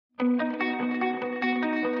This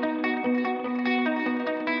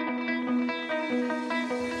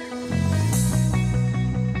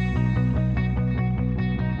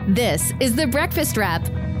is The Breakfast Wrap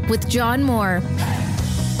with John Moore.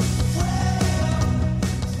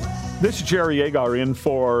 This is Jerry Agar in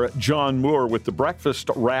for John Moore with The Breakfast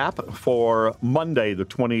Wrap for Monday, the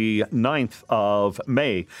 29th of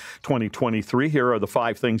May, 2023. Here are the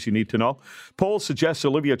 5 things you need to know. Polls suggest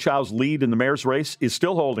Olivia Chow's lead in the mayor's race is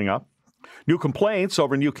still holding up. New complaints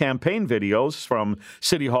over new campaign videos from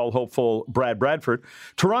City Hall hopeful Brad Bradford.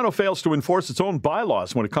 Toronto fails to enforce its own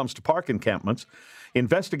bylaws when it comes to park encampments.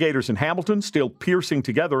 Investigators in Hamilton still piercing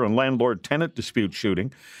together on landlord-tenant dispute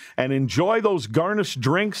shooting. And enjoy those garnished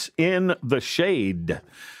drinks in the shade.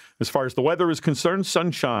 As far as the weather is concerned,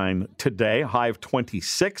 sunshine today, high of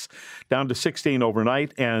 26, down to 16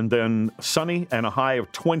 overnight, and then sunny and a high of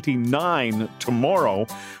 29 tomorrow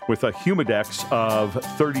with a humidex of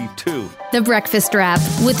 32. The Breakfast Wrap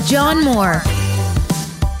with John Moore.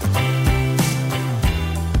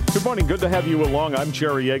 Good morning. Good to have you along. I'm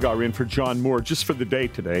Jerry Agar in for John Moore just for the day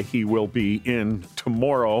today. He will be in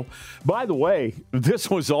tomorrow. By the way, this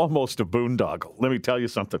was almost a boondoggle. Let me tell you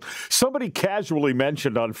something. Somebody casually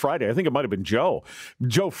mentioned on Friday, I think it might have been Joe.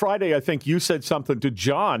 Joe, Friday, I think you said something to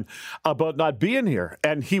John about not being here.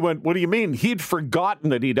 And he went, what do you mean? He'd forgotten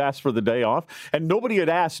that he'd asked for the day off, and nobody had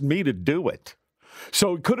asked me to do it.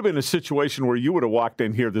 So it could have been a situation where you would have walked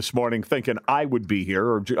in here this morning thinking I would be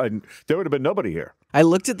here, and there would have been nobody here. I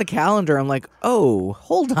looked at the calendar. I'm like, oh,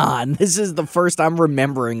 hold on. This is the first I'm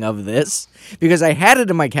remembering of this because I had it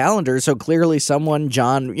in my calendar. So clearly someone,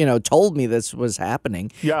 John, told me this was happening.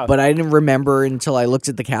 Yeah. But I didn't remember until I looked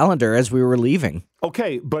at the calendar as we were leaving.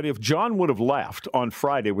 Okay, but if John would have left on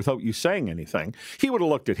Friday without you saying anything, he would have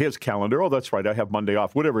looked at his calendar. Oh, that's right, I have Monday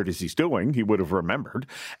off. Whatever it is he's doing, he would have remembered.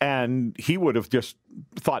 And he would have just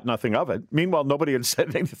thought nothing of it. Meanwhile, nobody had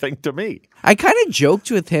said anything to me. I kind of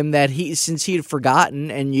joked with him that since he had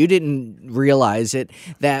forgotten and you didn't realize it,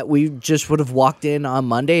 that we just would have walked in on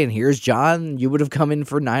Monday and here's John. You would have come in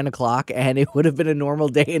for 9 o'clock and it would have been a normal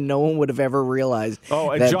day and no one would have ever realized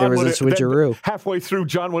that John there was a switcheroo. Halfway through,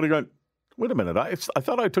 John would have gone, wait a minute, I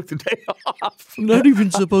thought I took the day off. I'm not even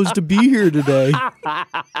supposed to be here today.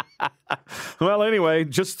 Well, anyway,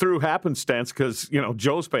 just through happenstance, because,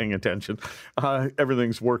 Joe's paying attention,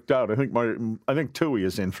 everything's worked out. I think Tui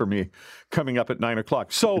is in for me coming up at 9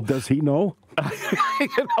 o'clock. So does he know?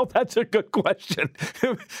 That's a good question.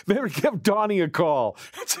 Maybe give Donnie a call.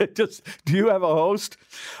 Do you have a host?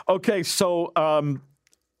 Okay, so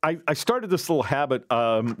I started this little habit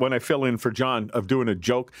when I fill in for John of doing a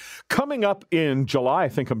joke. Coming up in July, I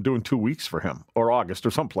think I'm doing 2 weeks for him, or August,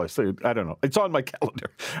 or someplace. I don't know. It's on my calendar.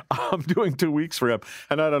 I'm doing 2 weeks for him,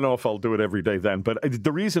 and I don't know if I'll do it every day then. But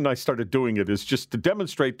the reason I started doing it is just to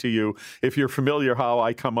demonstrate to you, if you're familiar how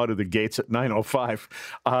I come out of the gates at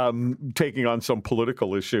 9:05, taking on some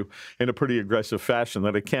political issue in a pretty aggressive fashion,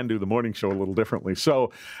 that I can do the morning show a little differently.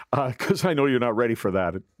 So, because I know you're not ready for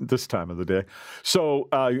that at this time of the day. So,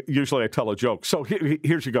 usually I tell a joke. So here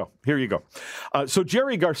you go. Here you go. So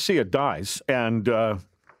Jerry Garcia dies, and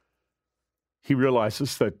he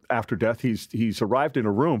realizes that after death, he's arrived in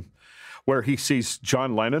a room where he sees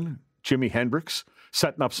John Lennon, Jimi Hendrix,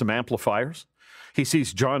 setting up some amplifiers. He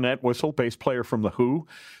sees John Entwistle, bass player from The Who,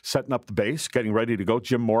 setting up the bass, getting ready to go.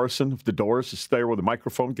 Jim Morrison of The Doors is there with a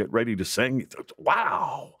microphone, getting ready to sing. He thinks,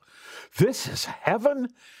 wow, this is heaven?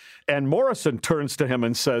 And Morrison turns to him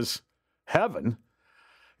and says, heaven?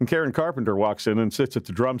 And Karen Carpenter walks in and sits at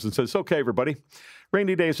the drums and says, okay, everybody,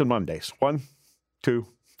 rainy days and Mondays. 1, 2,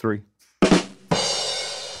 3.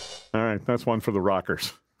 All right, that's one for the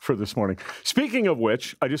rockers for this morning. Speaking of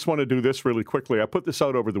which, I just want to do this really quickly. I put this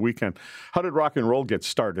out over the weekend. How did rock and roll get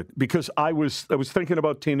started? Because I was thinking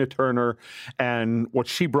about Tina Turner and what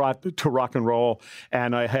she brought to rock and roll,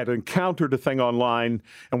 and I had encountered a thing online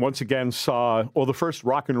and once again saw, the first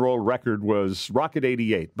rock and roll record was Rocket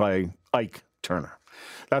 88 by Ike Turner.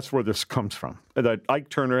 That's where this comes from, that Ike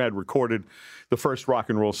Turner had recorded the first rock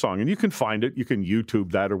and roll song. And you can find it. You can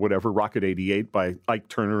YouTube that or whatever, Rocket 88 by Ike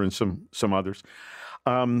Turner and some others.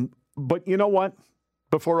 But you know what?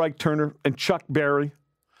 Before Ike Turner and Chuck Berry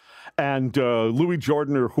and Louis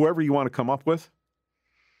Jordan or whoever you want to come up with,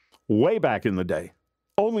 way back in the day,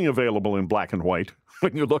 only available in black and white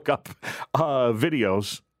when you look up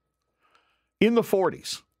videos, in the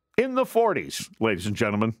 40s. In the 40s, ladies and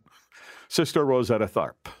gentlemen. Sister Rosetta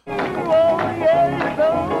Tharpe. Oh, yes,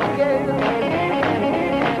 oh, yes.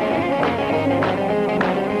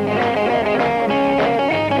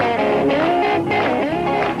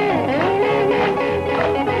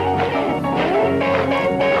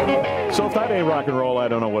 So if that ain't rock and roll, I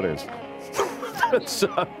don't know what is.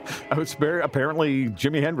 Apparently,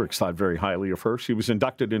 Jimi Hendrix thought very highly of her. She was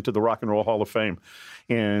inducted into the Rock and Roll Hall of Fame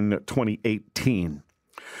in 2018.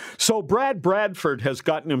 So Brad Bradford has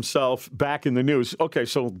gotten himself back in the news. Okay,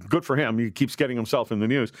 so good for him. He keeps getting himself in the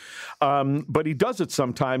news. But he does it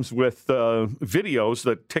sometimes with videos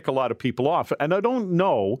that tick a lot of people off. And I don't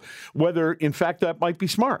know whether, in fact, that might be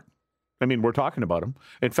smart. I mean, we're talking about him.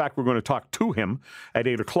 In fact, we're going to talk to him at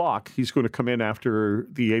 8 o'clock. He's going to come in after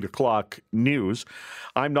the 8 o'clock news.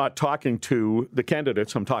 I'm not talking to the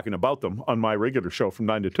candidates. I'm talking about them on my regular show from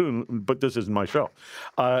 9 to 2, but this isn't my show.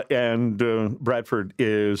 And Bradford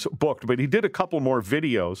is booked. But he did a couple more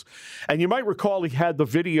videos. And you might recall he had the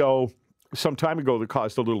video some time ago that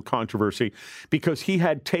caused a little controversy because he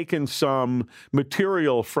had taken some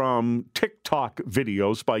material from TikTok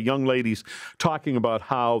videos by young ladies talking about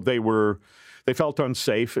how they felt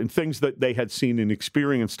unsafe and things that they had seen and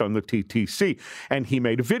experienced on the TTC. And he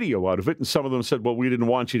made a video out of it. And some of them said, well, we didn't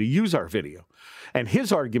want you to use our video. And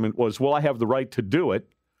his argument was, well, I have the right to do it,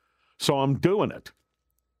 so I'm doing it.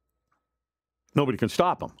 Nobody can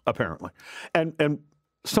stop him, apparently. And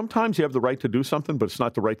sometimes you have the right to do something, but it's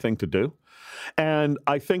not the right thing to do. And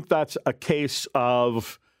I think that's a case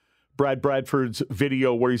of Brad Bradford's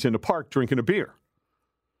video where he's in a park drinking a beer.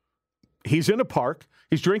 He's in a park,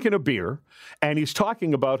 he's drinking a beer, and he's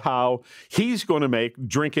talking about how he's going to make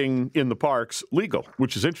drinking in the parks legal,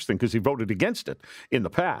 which is interesting because he voted against it in the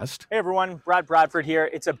past. Hey everyone, Brad Bradford here.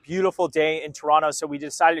 It's a beautiful day in Toronto, so we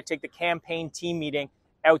decided to take the campaign team meeting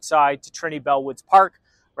outside to Trinity Bellwoods Park.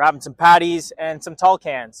 We're having some patties and some tall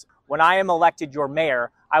cans. When I am elected your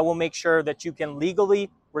mayor, I will make sure that you can legally,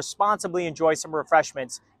 responsibly enjoy some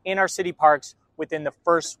refreshments in our city parks within the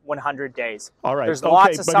first 100 days. All right. There's okay,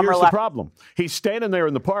 lots of but summer here's the problem. He's standing there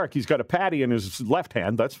in the park. He's got a patty in his left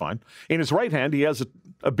hand. That's fine. In his right hand, he has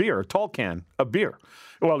a beer, a tall can of beer.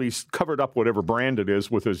 Well, he's covered up whatever brand it is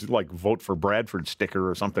with his, like, Vote for Bradford sticker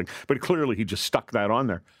or something. But clearly he just stuck that on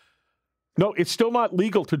there. No, it's still not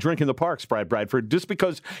legal to drink in the parks, Brad Bradford, just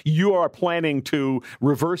because you are planning to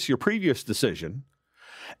reverse your previous decision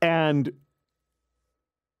and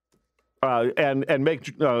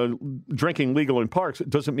make drinking legal in parks. It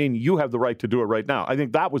doesn't mean you have the right to do it right now. I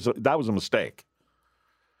think that was a mistake.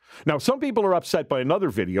 Now, some people are upset by another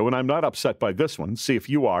video, and I'm not upset by this one. See if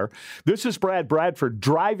you are. This is Brad Bradford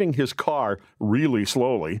driving his car really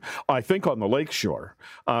slowly, I think on the lakeshore.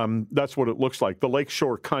 That's what it looks like. The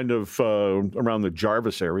lakeshore kind of around the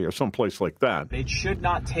Jarvis area, someplace like that. It should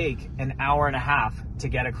not take an hour and a half to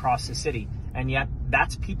get across the city. And yet,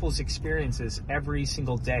 that's people's experiences every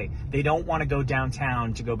single day. They don't want to go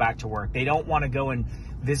downtown to go back to work. They don't want to go and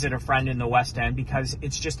visit a friend in the West End because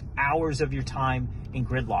it's just hours of your time in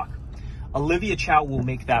gridlock. Olivia Chow will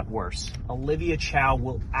make that worse. Olivia Chow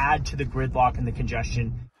will add to the gridlock and the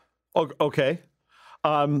congestion. Okay.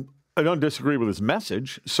 I don't disagree with his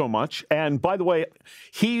message so much. And by the way,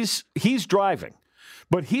 he's driving,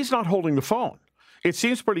 but he's not holding the phone. It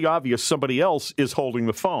seems pretty obvious somebody else is holding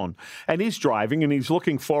the phone. And he's driving, and he's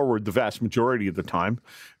looking forward the vast majority of the time,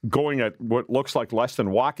 going at what looks like less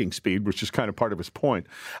than walking speed, which is kind of part of his point.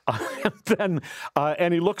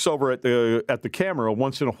 And he looks over at the camera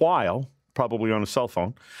once in a while, probably on a cell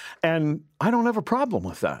phone. And I don't have a problem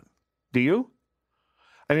with that. Do you?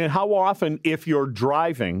 I mean, how often, if you're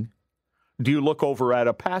driving, do you look over at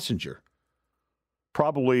a passenger?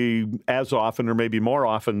 Probably as often or maybe more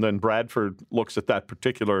often than Bradford looks at that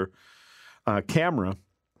particular camera.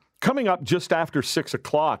 Coming up just after 6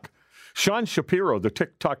 o'clock, Sean Shapiro, the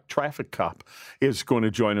TikTok traffic cop, is going to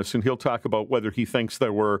join us, and he'll talk about whether he thinks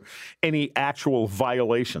there were any actual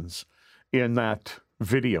violations in that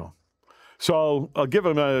video. So I'll give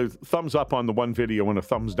him a thumbs up on the one video and a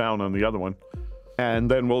thumbs down on the other one.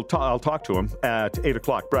 And then I'll talk to him at 8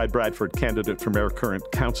 o'clock. Brad Bradford, candidate for mayor, current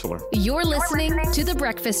councillor. You're listening to The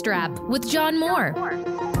Breakfast Wrap with John Moore.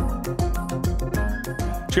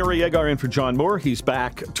 Jerry Agar in for John Moore. He's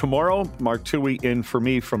back tomorrow. Mark Toohey in for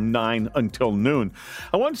me from 9 until noon.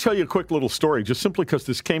 I want to tell you a quick little story, just simply because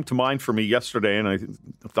this came to mind for me yesterday, and I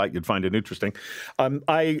thought you'd find it interesting.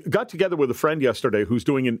 I got together with a friend yesterday who's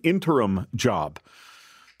doing an interim job.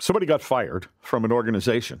 Somebody got fired from an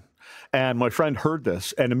organization. And my friend heard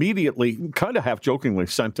this and immediately, kind of half-jokingly,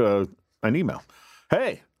 sent an email.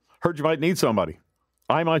 Hey, heard you might need somebody.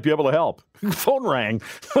 I might be able to help. Phone rang.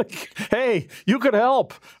 Like, hey, you could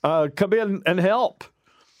help. Come in and help.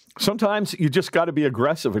 Sometimes you just got to be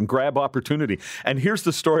aggressive and grab opportunity. And here's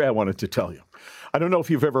the story I wanted to tell you. I don't know if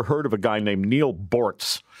you've ever heard of a guy named Neil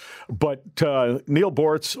Bortz, but Neil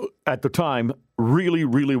Bortz at the time really,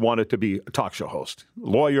 really wanted to be a talk show host.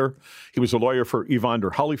 Lawyer. He was a lawyer for Evander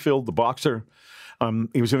Holyfield, the boxer.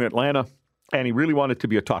 He was in Atlanta, and he really wanted to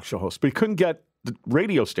be a talk show host, but he couldn't get the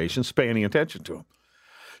radio stations to pay any attention to him.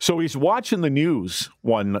 So he's watching the news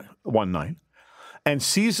one night and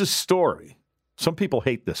sees a story. Some people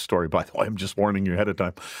hate this story, by the way. I'm just warning you ahead of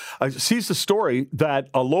time. Sees the story that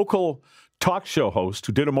a local talk show host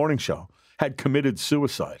who did a morning show had committed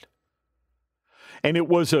suicide. And it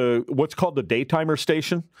was what's called the daytimer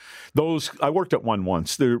station. I worked at one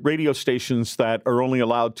once. The radio stations that are only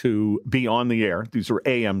allowed to be on the air. These are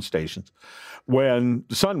AM stations when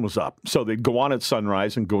the sun was up. So they'd go on at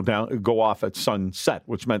sunrise and go off at sunset,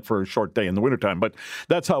 which meant for a short day in the wintertime. But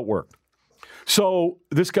that's how it worked. So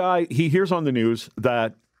this guy, he hears on the news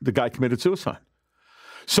that the guy committed suicide.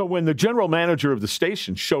 So when the general manager of the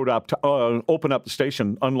station showed up to open up the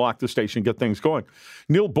station, unlock the station, get things going,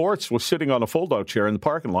 Neil Bortz was sitting on a fold-out chair in the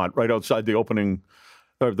parking lot right outside the opening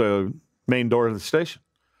of the main door of the station.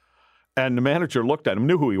 And the manager looked at him,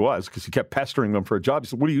 knew who he was because he kept pestering him for a job. He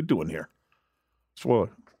said, "What are you doing here?" So, "Well,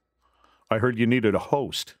 I heard you needed a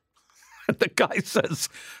host." And the guy says,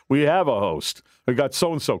 "We have a host. We got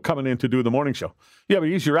so-and-so coming in to do the morning show." "Yeah, but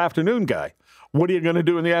he's your afternoon guy. What are you going to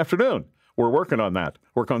do in the afternoon?" "We're working on that.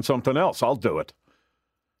 Work on something else. I'll do it."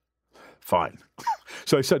 Fine.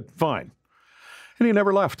 So I said, fine. And he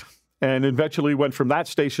never left. And eventually went from that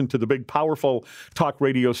station to the big, powerful talk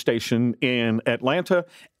radio station in Atlanta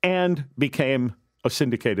and became a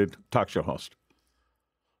syndicated talk show host.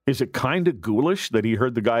 Is it kind of ghoulish that he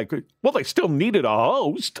heard the guy? Well, they still needed a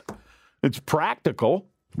host. It's practical.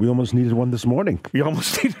 We almost needed one this morning. You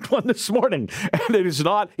almost needed one this morning. And it is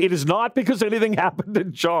not because anything happened to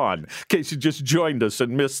John, in case you just joined us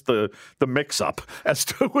and missed the mix-up as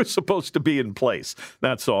to who was supposed to be in place.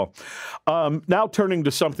 That's all. Now turning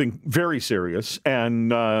to something very serious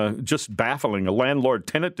and just baffling, a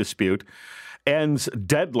landlord-tenant dispute ends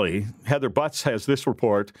deadly. Heather Butts has this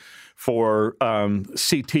report for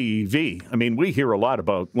CTV. I mean, we hear a lot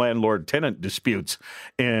about landlord-tenant disputes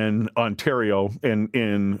in Ontario and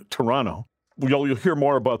in Toronto. You'll hear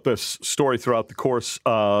more about this story throughout the course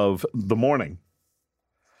of the morning.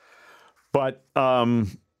 But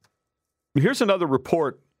here's another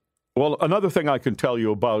report. Well, another thing I can tell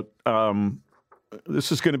you about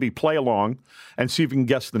this is going to be play along and see if you can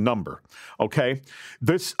guess the number, okay?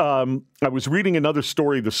 I was reading another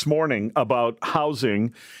story this morning about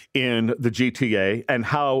housing in the GTA and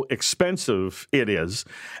how expensive it is.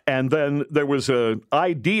 And then there was an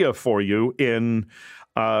idea for you in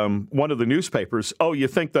one of the newspapers. Oh, you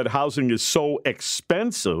think that housing is so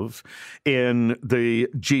expensive in the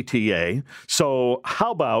GTA. So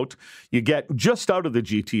how about you get just out of the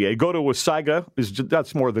GTA, go to Wasaga,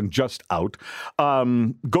 that's more than just out,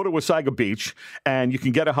 go to Wasaga Beach, and you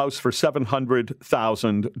can get a house for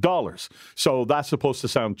 $700,000. So that's supposed to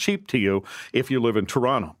sound cheap to you if you live in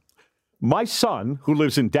Toronto. My son, who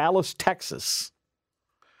lives in Dallas, Texas,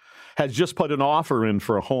 has just put an offer in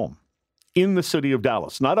for a home in the city of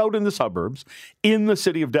Dallas, not out in the suburbs, in the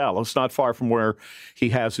city of Dallas, not far from where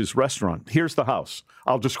he has his restaurant. Here's the house.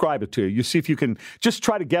 I'll describe it to you. You see if you can just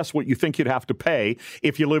try to guess what you think you'd have to pay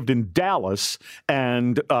if you lived in Dallas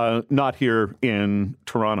and not here in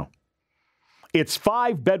Toronto. It's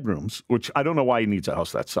 5 bedrooms, which I don't know why he needs a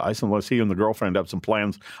house that size, unless he and the girlfriend have some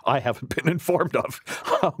plans I haven't been informed of.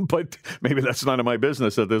 But maybe that's none of my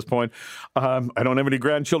business at this point. I don't have any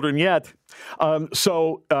grandchildren yet.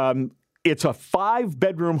 It's a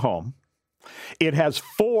 5-bedroom home. It has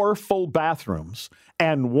 4 full bathrooms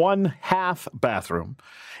and 1 half bathroom.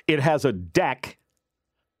 It has a deck.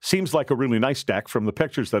 Seems like a really nice deck from the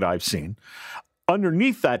pictures that I've seen.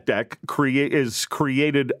 Underneath that deck is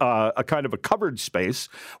created a kind of a covered space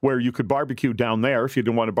where you could barbecue down there if you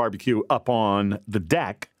didn't want to barbecue up on the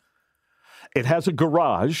deck. It has a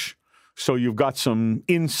garage, so you've got some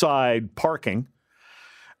inside parking,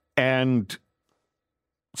 and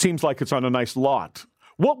seems like it's on a nice lot.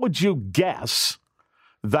 What would you guess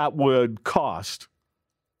that would cost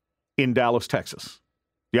in Dallas, Texas?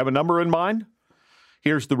 Do you have a number in mind?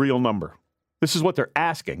 Here's the real number. This is what they're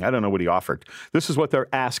asking. I don't know what he offered. This is what they're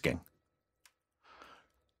asking.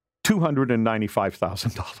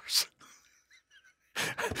 $295,000.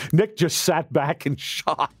 Nick just sat back in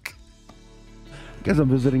shock. Guess I'm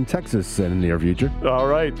visiting Texas in the near future. All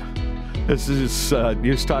right. This is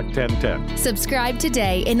News Talk 1010. Subscribe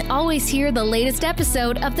today and always hear the latest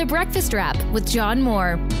episode of The Breakfast Wrap with John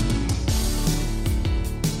Moore.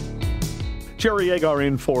 Jerry Agar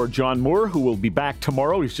in for John Moore, who will be back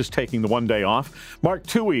tomorrow. He's just taking the one day off. Mark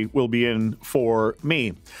Toohey will be in for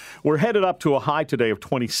me. We're headed up to a high today of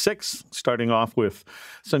 26, starting off with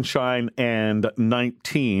sunshine and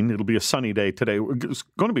 19. It'll be a sunny day today. It's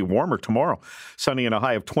going to be warmer tomorrow. Sunny and a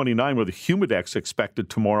high of 29 with a humidex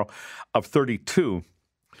expected tomorrow of 32.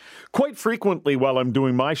 Quite frequently while I'm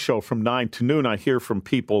doing my show from 9 to noon, I hear from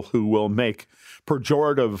people who will make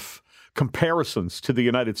pejorative comparisons to the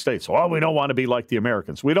United States. Oh, we don't want to be like the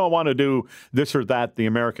Americans. We don't want to do this or that the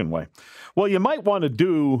American way. Well, you might want to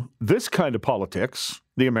do this kind of politics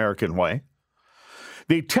the American way.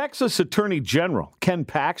 The Texas Attorney General, Ken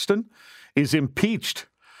Paxton, is impeached,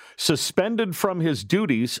 suspended from his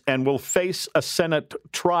duties, and will face a Senate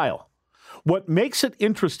trial. What makes it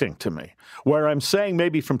interesting to me, where I'm saying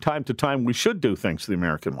maybe from time to time we should do things the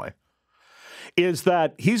American way, is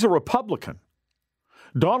that he's a Republican.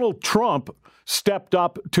 Donald Trump stepped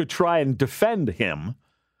up to try and defend him,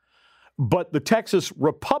 but the Texas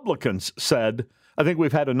Republicans said, I think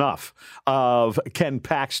we've had enough of Ken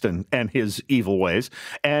Paxton and his evil ways,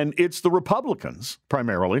 and it's the Republicans,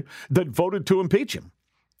 primarily, that voted to impeach him.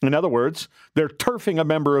 In other words, they're turfing a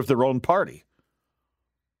member of their own party.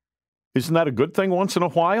 Isn't that a good thing once in a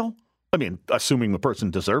while? I mean, assuming the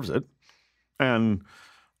person deserves it. And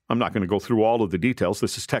I'm not going to go through all of the details.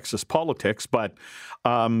 This is Texas politics, but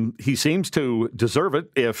he seems to deserve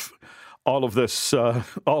it if all of this,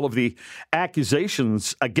 all of the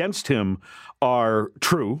accusations against him are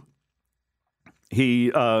true.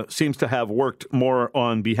 He seems to have worked more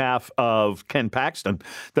on behalf of Ken Paxton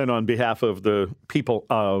than on behalf of the people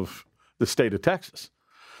of the state of Texas.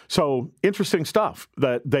 So interesting stuff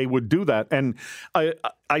that they would do that. And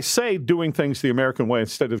I say doing things the American way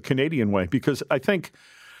instead of the Canadian way because I think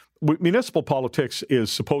municipal politics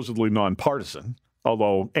is supposedly nonpartisan,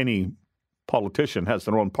 although any politician has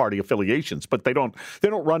their own party affiliations, but they don't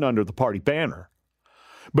run under the party banner.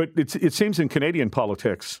 But it seems in Canadian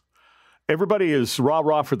politics, everybody is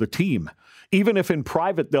rah-rah for the team, even if in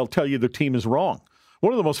private they'll tell you the team is wrong.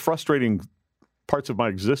 One of the most frustrating parts of my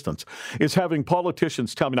existence is having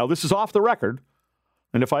politicians tell me, now this is off the record,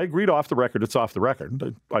 and if I agree to off the record, it's off the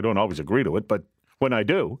record. I don't always agree to it, but when I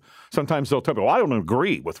do, sometimes they'll tell me, well, I don't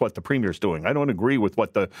agree with what the premier's doing. I don't agree with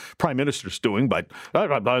what the prime minister's doing. But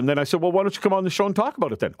and then I said, well, why don't you come on the show and talk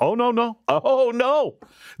about it then? Oh, no. Oh, no.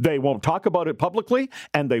 They won't talk about it publicly,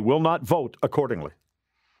 and they will not vote accordingly.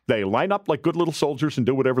 They line up like good little soldiers and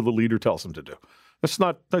do whatever the leader tells them to do. That's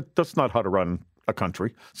not how to run a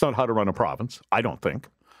country. It's not how to run a province, I don't think.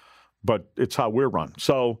 But it's how we're run.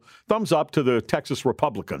 So thumbs up to the Texas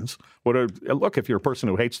Republicans. Look, if you're a person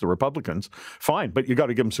who hates the Republicans, fine, but you got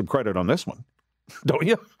to give them some credit on this one, don't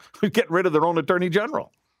you? Get rid of their own attorney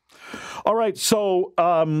general. All right, so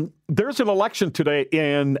there's an election today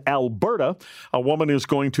in Alberta. A woman is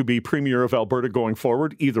going to be premier of Alberta going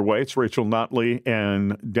forward. Either way, it's Rachel Notley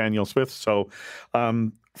and Danielle Smith. So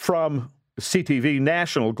from CTV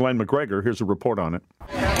National, Glenn McGregor, here's a report on it.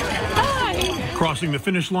 Crossing the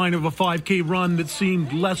finish line of a 5K run that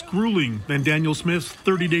seemed less grueling than Danielle Smith's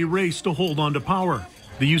 30-day race to hold on to power.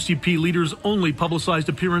 The UCP leader's only publicized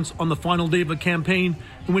appearance on the final day of a campaign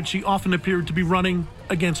in which she often appeared to be running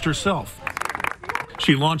against herself.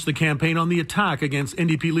 She launched the campaign on the attack against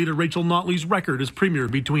NDP leader Rachel Notley's record as premier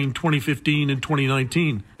between 2015 and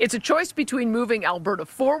 2019. It's a choice between moving Alberta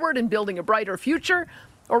forward and building a brighter future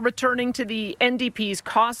or returning to the NDP's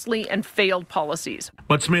costly and failed policies.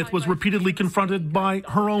 But Smith was repeatedly confronted by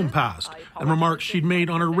her own past and remarks she'd made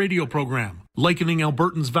on her radio program, likening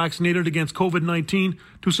Albertans vaccinated against COVID-19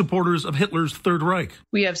 to supporters of Hitler's Third Reich.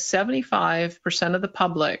 We have 75% of the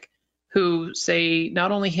public who say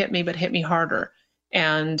not only hit me, but hit me harder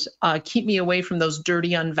and keep me away from those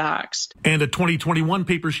dirty unvaxxed. And a 2021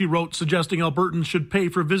 paper she wrote suggesting Albertans should pay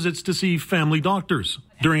for visits to see family doctors.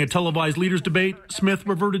 During a televised leaders debate, Smith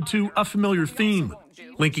reverted to a familiar theme,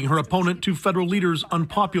 linking her opponent to federal leaders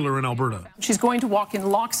unpopular in Alberta. She's going to walk in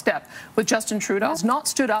lockstep with Justin Trudeau, has not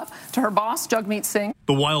stood up to her boss, Jagmeet Singh.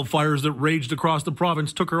 The wildfires that raged across the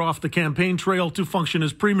province took her off the campaign trail to function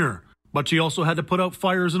as premier. But she also had to put out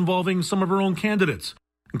fires involving some of her own candidates,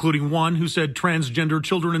 including one who said transgender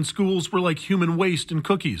children in schools were like human waste and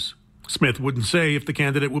cookies. Smith wouldn't say if the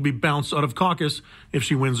candidate will be bounced out of caucus if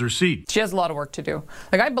she wins her seat. She has a lot of work to do.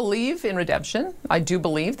 I believe in redemption. I do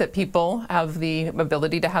believe that people have the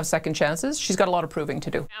ability to have second chances. She's got a lot of proving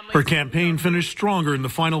to do. Her campaign finished stronger in the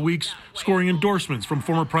final weeks, scoring endorsements from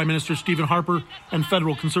former Prime Minister Stephen Harper and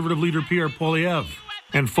federal Conservative leader Pierre Poilievre,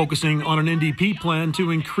 and focusing on an NDP plan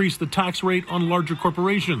to increase the tax rate on larger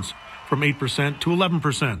corporations from 8% to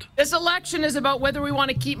 11%. This election is about whether we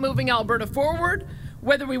want to keep moving Alberta forward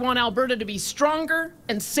whether we want Alberta to be stronger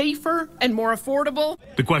and safer and more affordable.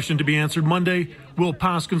 The question to be answered Monday, will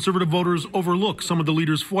past Conservative voters overlook some of the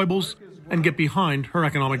leader's foibles and get behind her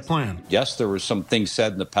economic plan? Yes, there were some things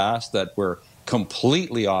said in the past that were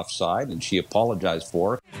completely offside, and she apologized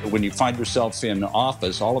for. But when you find yourself in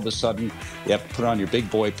office, all of a sudden you have to put on your big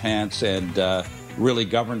boy pants and really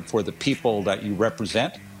govern for the people that you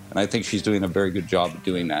represent. And I think she's doing a very good job of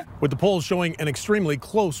doing that. With the polls showing an extremely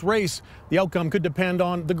close race, the outcome could depend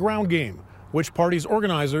on the ground game, which party's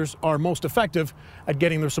organizers are most effective at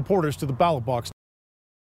getting their supporters to the ballot box.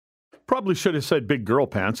 Probably should have said big girl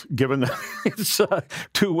pants, given that it's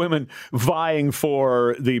two women vying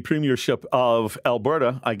for the premiership of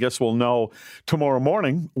Alberta. I guess we'll know tomorrow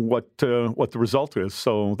morning what the result is.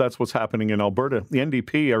 So that's what's happening in Alberta. The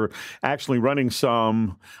NDP are actually running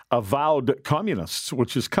some avowed communists,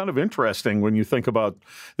 which is kind of interesting when you think about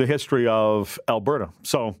the history of Alberta.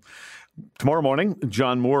 So tomorrow morning,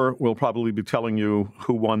 John Moore will probably be telling you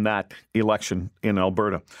who won that election in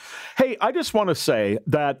Alberta. Hey, I just want to say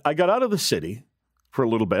that I got out of the city for a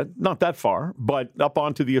little bit, not that far, but up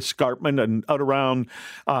onto the escarpment and out around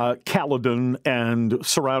Caledon and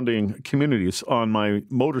surrounding communities on my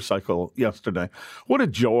motorcycle yesterday. What a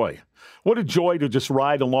joy. What a joy to just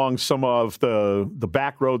ride along some of the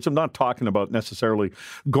back roads. I'm not talking about necessarily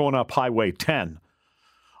going up Highway 10.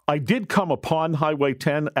 I did come upon Highway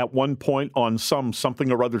 10 at one point on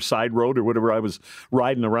something or other side road or whatever I was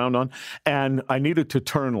riding around on, and I needed to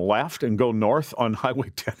turn left and go north on Highway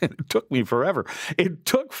 10, and it took me forever. It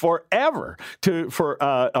took forever for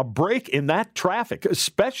a break in that traffic,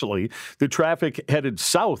 especially the traffic headed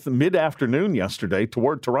south mid-afternoon yesterday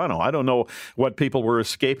toward Toronto. I don't know what people were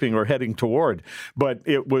escaping or heading toward, but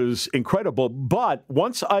it was incredible. But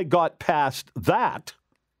once I got past that,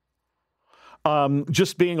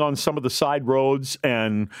 just being on some of the side roads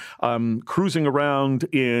and cruising around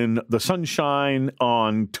in the sunshine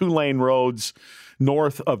on two-lane roads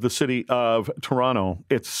north of the city of Toronto,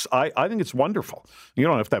 I think it's wonderful. You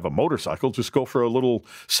don't have to have a motorcycle; just go for a little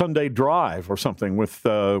Sunday drive or something with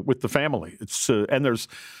the family. It's and there's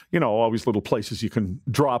always little places you can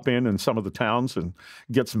drop in some of the towns and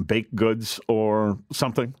get some baked goods or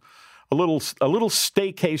something. A little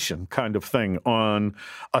staycation kind of thing on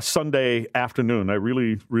a Sunday afternoon. I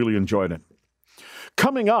really, really enjoyed it.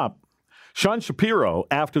 Coming up, Sean Shapiro,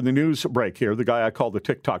 after the news break here, the guy I call the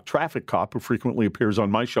TikTok traffic cop who frequently appears on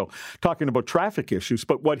my show, talking about traffic issues.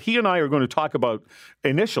 But what he and I are going to talk about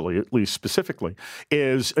initially, at least specifically,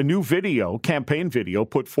 is a new campaign video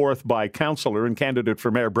put forth by councillor and candidate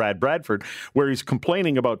for mayor Brad Bradford, where he's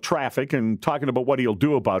complaining about traffic and talking about what he'll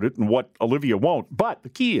do about it and what Olivia won't. But the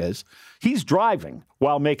key is he's driving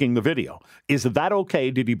while making the video. Is that okay?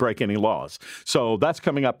 Did he break any laws? So that's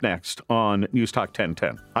coming up next on News Talk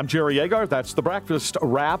 1010. I'm Jerry Agar. That's the Breakfast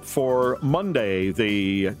Wrap for Monday,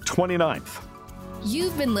 the 29th.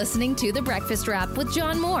 You've been listening to The Breakfast Wrap with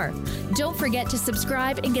John Moore. Don't forget to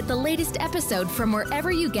subscribe and get the latest episode from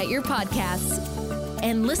wherever you get your podcasts.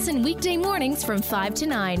 And listen weekday mornings from 5 to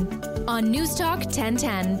 9 on News Talk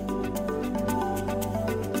 1010.